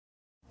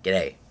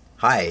G'day.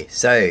 Hi.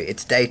 So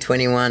it's day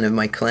 21 of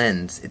my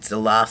cleanse. It's the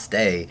last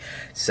day.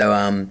 So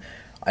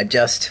I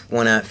just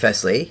wanna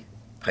firstly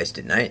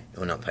post-it note,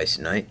 or not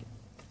post-it note,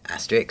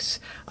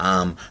 asterisk.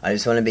 I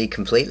just want to be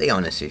completely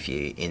honest with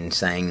you in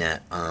saying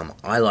that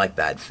I like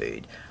bad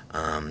food.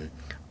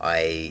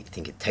 I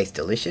think it tastes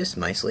delicious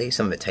mostly.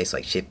 Some of it tastes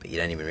like shit, but you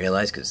don't even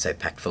realize because it's so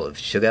packed full of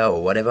sugar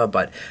or whatever.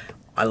 But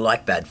I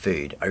like bad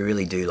food. I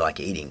really do like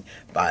eating.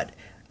 But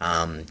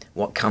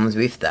what comes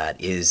with that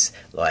is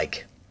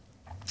like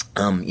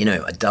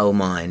a dull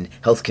mind,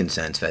 health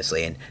concerns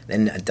firstly, and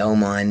then a dull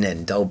mind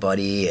and dull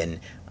body, and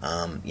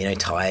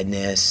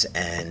tiredness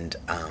and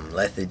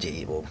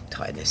lethargy. Well,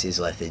 tiredness is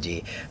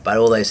lethargy, but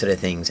all those sort of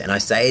things. And I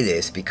say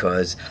this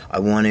because I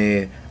want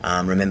to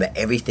remember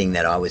everything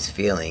that I was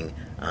feeling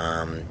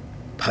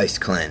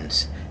post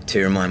cleanse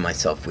to remind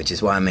myself, which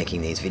is why I'm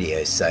making these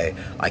videos, so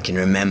I can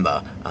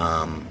remember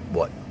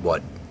what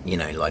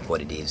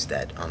what it is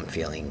that I'm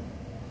feeling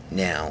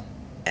now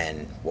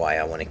and why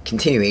I want to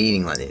continue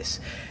eating like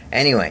this.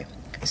 Anyway,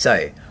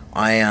 so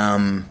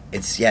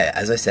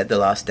as I said, the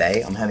last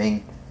day. I'm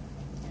having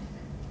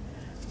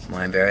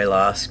my very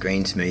last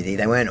green smoothie.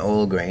 They weren't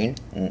all green.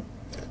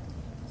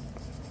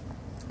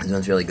 This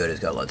one's really good. It's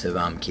got lots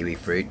of kiwi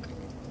fruit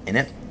in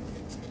it.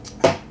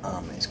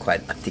 It's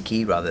quite a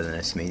thickie rather than a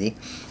smoothie.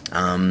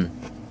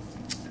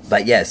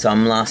 But yeah, so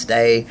I'm last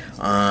day.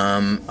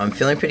 I'm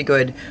feeling pretty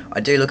good. I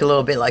do look a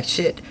little bit like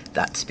shit.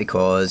 That's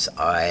because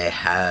I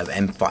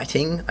am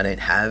fighting. I don't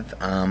have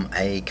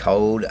a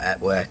cold at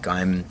work.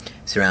 I'm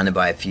surrounded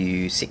by a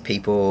few sick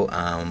people.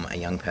 A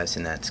young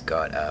person that's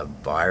got a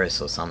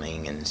virus or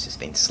something and has just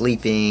been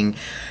sleeping,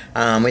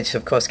 which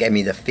of course gave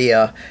me the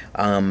fear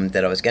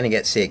that I was going to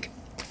get sick.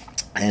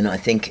 And I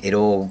think it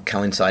all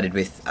coincided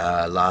with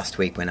last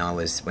week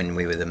when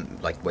we were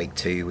week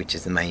 2, which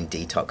is the main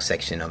detox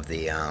section of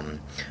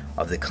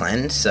the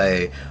cleanse.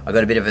 So I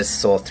got a bit of a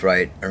sore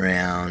throat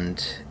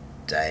around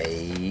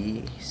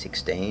day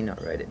 16. I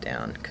wrote it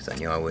down because I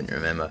knew I wouldn't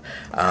remember.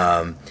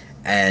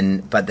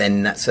 But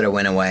then that sort of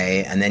went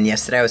away. And then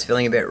yesterday I was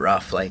feeling a bit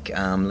rough, like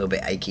a little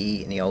bit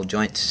achy in the old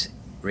joints,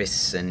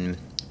 wrists, and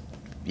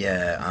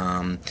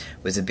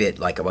was a bit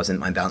like I wasn't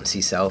my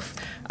bouncy self,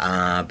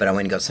 but I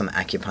went and got some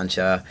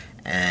acupuncture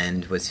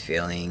and was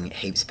feeling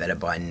heaps better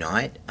by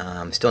night.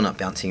 Still not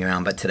bouncing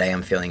around, but today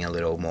I'm feeling a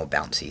little more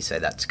bouncy, so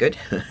that's good.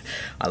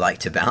 I like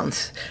to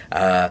bounce.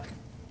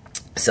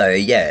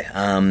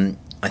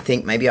 I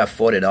think maybe I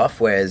fought it off,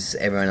 whereas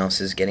everyone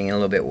else is getting a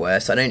little bit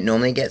worse. I don't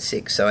normally get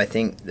sick, so I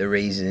think the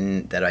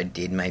reason that I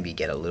did maybe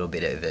get a little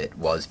bit of it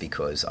was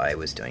because I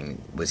was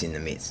in the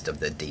midst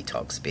of the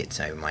detox bit,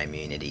 so my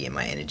immunity and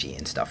my energy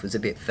and stuff was a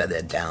bit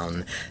further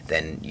down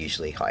than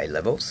usually high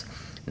levels.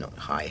 Not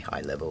high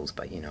levels,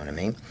 but you know what I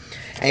mean.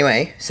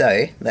 Anyway,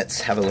 so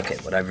let's have a look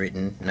at what I've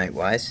written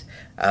note-wise.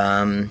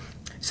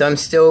 So I'm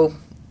still...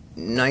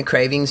 no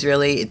cravings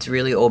really. It's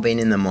really all been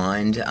in the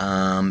mind,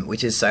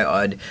 which is so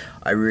odd.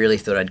 I really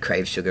thought I'd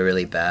crave sugar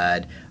really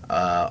bad.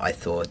 I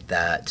thought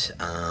that,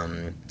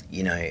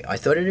 I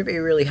thought it'd be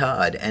really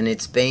hard, and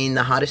it's been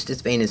the hardest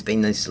has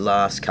been this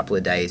last couple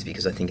of days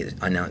because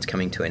I know it's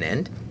coming to an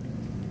end.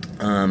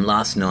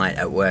 Last night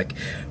at work,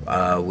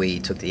 we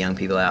took the young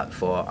people out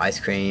for ice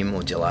cream,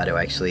 or gelato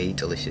actually,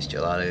 delicious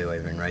gelato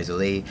over in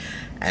Rosalie,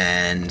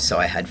 and so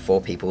I had 4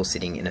 people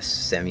sitting in a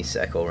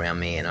semicircle around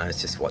me, and I was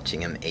just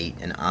watching them eat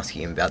and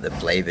asking them about the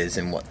flavours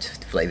and what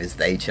flavours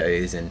they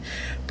chose,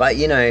 but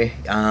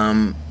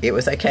it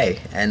was okay,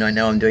 and I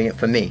know I'm doing it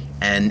for me,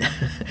 and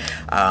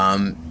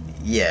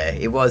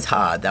it was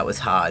hard, that was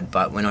hard,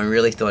 but when I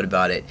really thought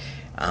about it,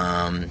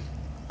 I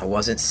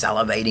wasn't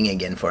salivating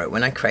again for it.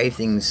 When I crave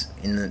things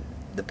in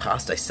the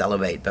past, I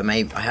salivate, but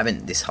maybe I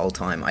haven't this whole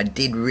time. I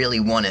did really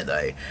want it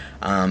though,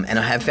 and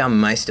I have found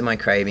most of my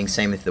cravings.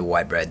 Same with the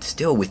white bread.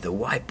 Still with the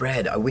white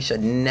bread, I wish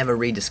I'd never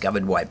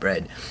rediscovered white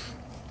bread.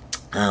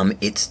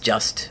 It's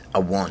just a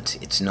want.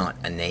 It's not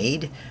a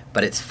need,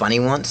 but it's funny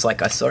wants.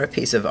 Like I was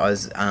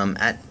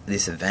at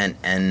this event,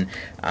 and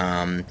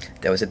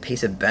there was a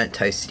piece of burnt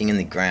toast sitting in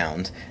the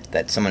ground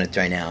that someone had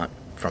thrown out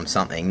from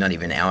something, not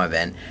even our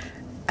event.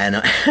 And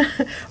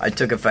I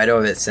took a photo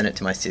of it, sent it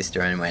to my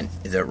sister, and went,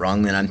 is it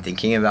wrong that I'm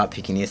thinking about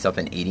picking this up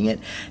and eating it?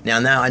 Now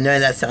I know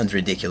that sounds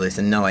ridiculous,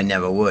 and no, I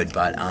never would,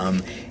 but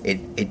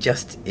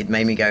it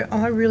made me go,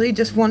 oh, I really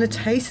just want to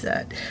taste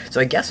that.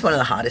 So I guess one of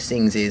the hardest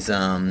things is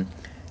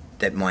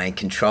that my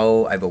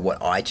control over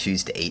what I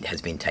choose to eat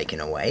has been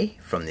taken away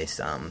from this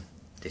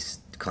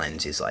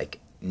cleanse, is like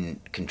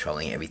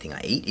controlling everything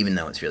I eat, even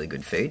though it's really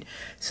good food.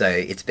 So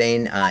it's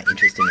been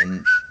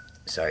interesting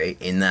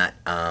in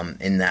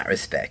that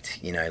respect,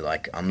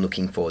 I'm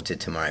looking forward to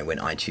tomorrow when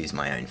I choose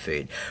my own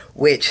food,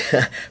 which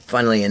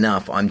funnily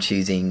enough I'm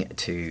choosing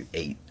to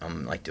eat.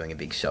 I'm like doing a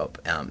big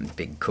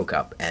cook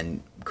up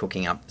and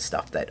cooking up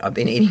stuff that I've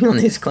been eating on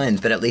this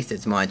cleanse, but at least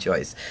it's my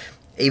choice,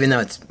 even though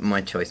it's my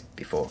choice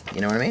before,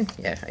 you know what I mean?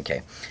 Yeah,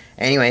 okay.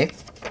 Anyway,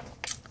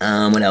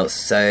 what else?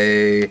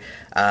 So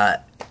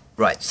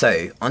Right,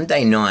 so on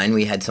day 9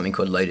 we had something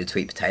called loaded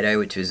sweet potato,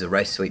 which was a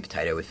roast sweet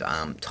potato with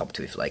topped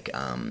with like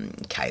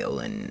kale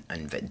and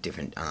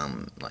different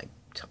like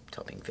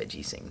topping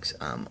veggie things.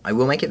 I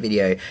will make a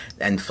video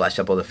and flash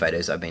up all the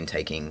photos I've been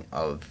taking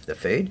of the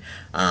food.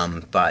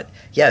 But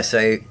yeah,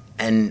 so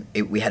and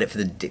we had it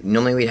for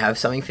normally we'd have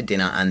something for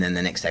dinner, and then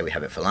the next day we'd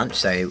have it for lunch.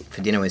 So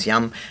for dinner was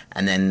yum,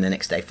 and then the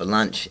next day for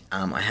lunch,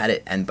 I had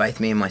it, and both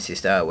me and my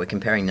sister were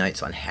comparing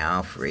notes on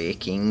how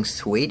freaking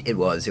sweet it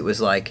was. It was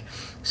like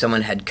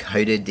someone had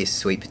coated this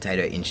sweet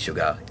potato in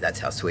sugar. That's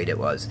how sweet it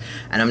was.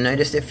 And I've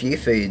noticed a few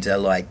foods are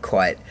like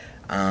quite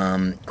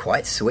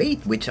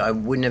sweet, which I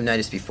wouldn't have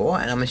noticed before,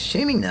 and I'm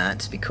assuming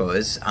that's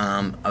because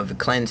of a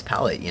cleansed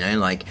palate, you know,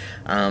 like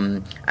I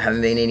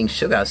haven't been eating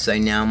sugar, so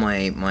now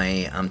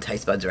my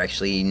taste buds are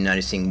actually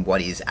noticing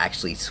what is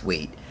actually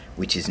sweet,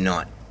 which is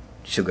not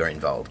sugar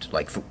involved,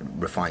 like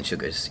refined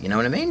sugars, you know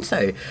what I mean?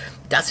 So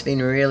that's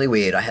been really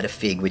weird. I had a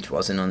fig which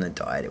wasn't on the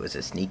diet. It was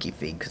a sneaky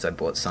fig because I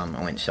bought some.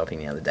 I went shopping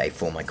the other day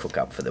for my cook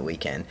up for the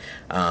weekend,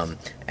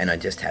 and I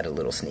just had a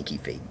little sneaky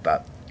fig,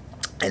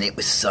 and it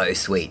was so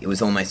sweet. It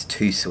was almost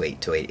too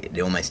sweet to eat.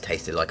 It almost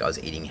tasted like I was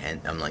eating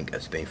like a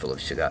spoonful of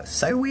sugar.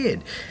 So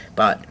weird,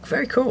 but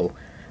very cool.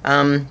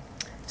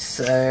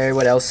 So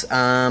what else?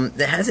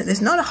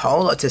 There's not a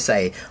whole lot to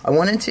say. I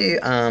wanted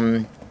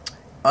to.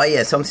 Oh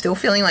yeah, so I'm still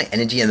feeling like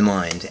energy of the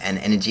mind and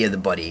energy of the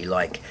body.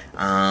 Like,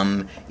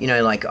 you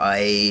know, like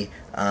I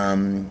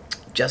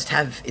just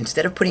have,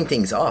 instead of putting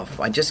things off,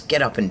 I just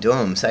get up and do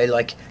them. So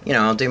like, you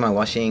know, I'll do my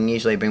washing,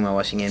 usually bring my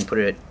washing in, put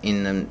it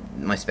in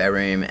my spare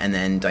room, and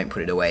then don't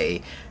put it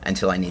away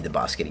until I need the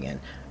basket again.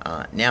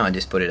 Now I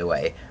just put it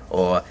away.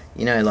 Or,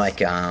 you know,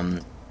 like,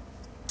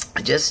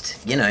 I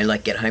just, you know,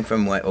 like get home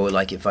from work, or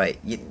like if I'm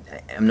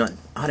not,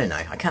 I don't know,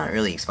 I can't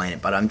really explain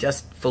it, but I'm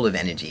just full of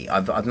energy.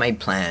 I've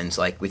made plans,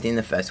 like within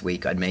the first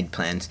week I'd made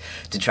plans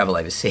to travel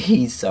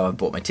overseas, so I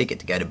bought my ticket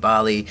to go to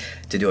Bali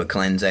to do a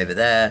cleanse over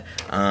there.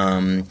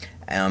 I'm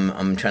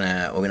trying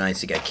to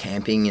organise to go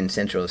camping in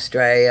Central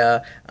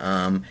Australia.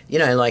 You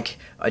know, like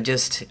I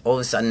just, all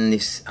of a sudden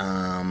this,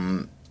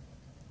 it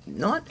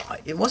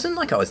wasn't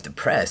like I was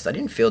depressed. I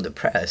didn't feel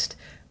depressed,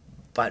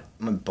 but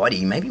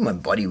maybe my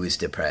body was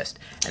depressed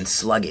and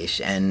sluggish,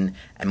 and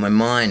my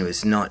mind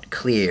was not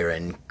clear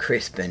and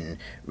crisp and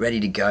ready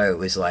to go. It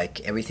was like,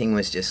 everything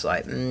was just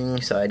like,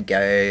 so I'd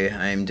go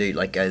home, go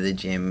to the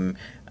gym,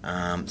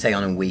 say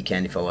on a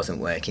weekend if I wasn't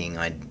working,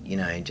 I'd, you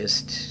know,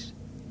 just,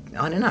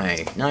 I don't know.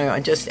 No,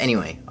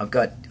 anyway, I've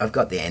got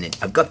the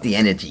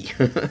energy.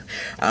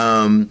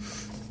 And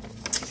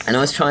I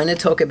was trying to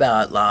talk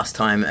about last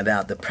time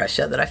about the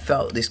pressure that I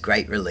felt, this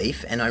great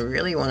relief, and I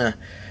really want to,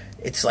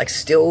 it's like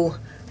still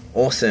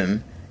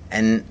awesome,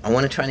 and I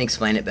want to try and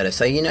explain it better.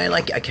 So, you know,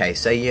 like, okay,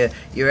 so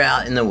you're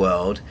out in the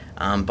world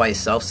by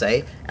yourself,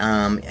 say,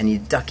 and you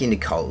duck into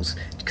Coles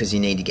because you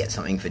need to get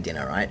something for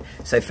dinner, right?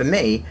 So for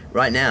me,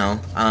 right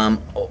now,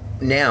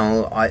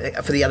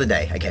 for the other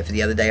day I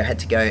had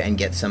to go and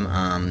get some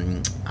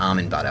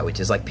almond butter,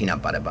 which is like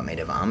peanut butter but made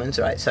of almonds,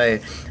 right? So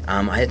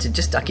I had to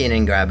just duck in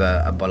and grab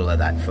a bottle of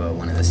that for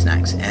one of the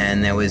snacks,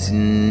 and there was,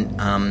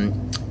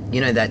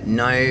 you know, that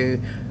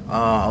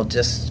I'll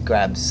just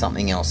grab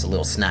something else, a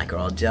little snack, or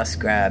I'll just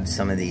grab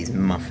some of these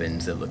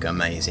muffins that look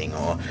amazing,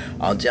 or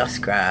I'll just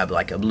grab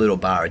like a little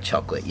bar of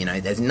chocolate. You know,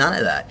 there's none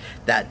of that.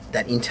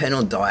 That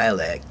internal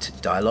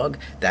dialogue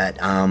that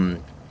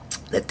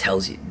that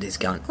tells you, this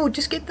going, oh,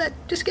 just get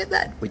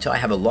that, which I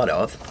have a lot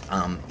of.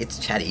 It's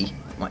chatty,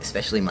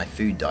 especially my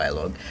food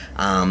dialogue.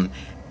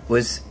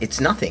 It's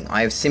nothing.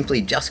 I've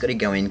simply just got to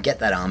go in, get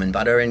that almond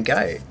butter, and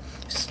go.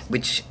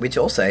 Which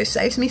also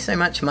saves me so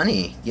much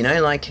money, you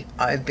know, like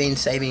I've been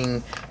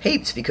saving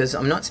heaps because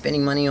I'm not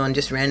spending money on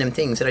just random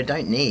things that I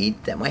don't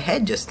need, that my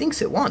head just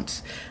thinks it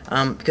wants,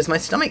 because my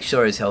stomach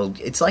sure as hell,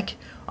 it's like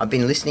I've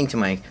been listening to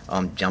my,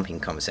 I'm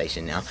jumping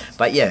conversation now,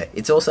 but yeah,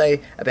 it's also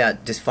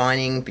about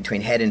defining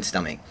between head and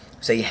stomach.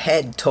 So your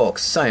head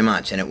talks so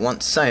much and it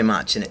wants so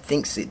much and it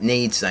thinks it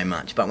needs so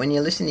much, but when you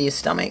listen to your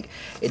stomach,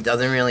 it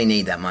doesn't really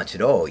need that much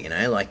at all, you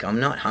know, like I'm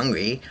not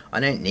hungry, I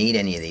don't need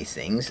any of these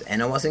things,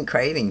 and I wasn't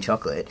craving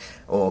chocolate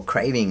or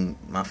craving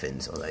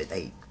muffins, although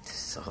they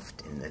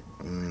soft and the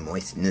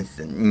moistness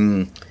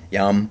and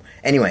yum.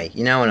 Anyway,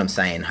 you know what I'm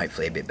saying,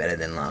 hopefully a bit better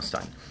than last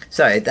time.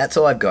 So that's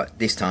all I've got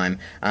this time.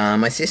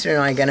 My sister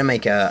and I are going to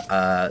make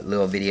a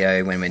little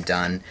video when we're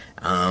done,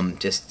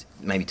 just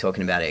maybe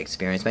talking about our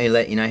experience, maybe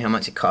let you know how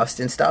much it cost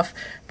and stuff,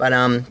 but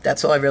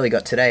that's all I've really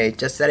got today,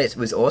 just that it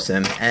was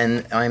awesome,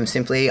 and I'm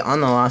simply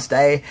on the last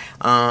day.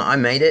 I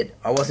made it.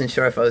 I wasn't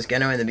sure if I was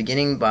going to at the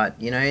beginning, but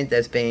you know,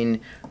 there's been,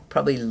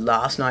 probably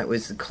last night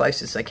was the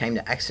closest I came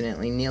to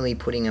accidentally nearly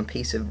putting a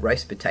piece of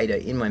roast potato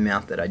in my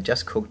mouth that I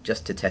just cooked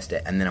just to test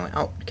it, and then I went,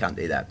 oh, can't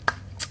do that.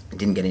 It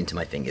didn't get into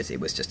my fingers.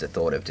 It was just a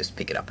thought of just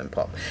pick it up and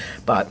pop.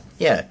 But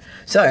yeah,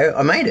 so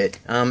I made it.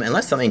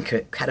 Unless something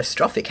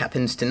catastrophic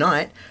happens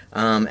tonight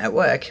at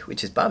work,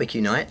 which is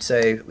barbecue night,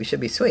 so we should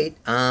be sweet.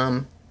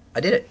 I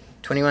did it.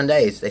 21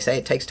 days. They say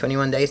it takes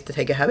 21 days to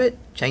take a habit.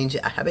 Change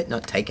a habit,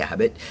 not take a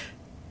habit.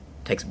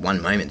 It takes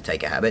one moment to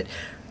take a habit.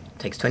 It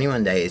takes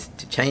 21 days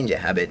to change a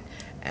habit.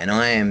 and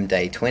I am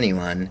day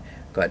 21.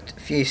 Got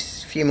a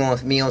few more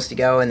meals to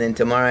go, and then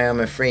tomorrow I'm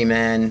a free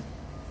man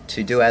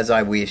to do as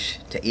I wish,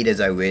 to eat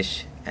as I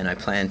wish, and I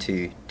plan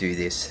to do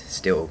this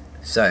still.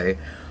 So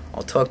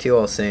I'll talk to you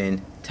all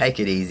soon. Take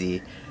it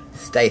easy.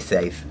 Stay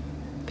safe.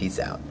 Peace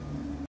out.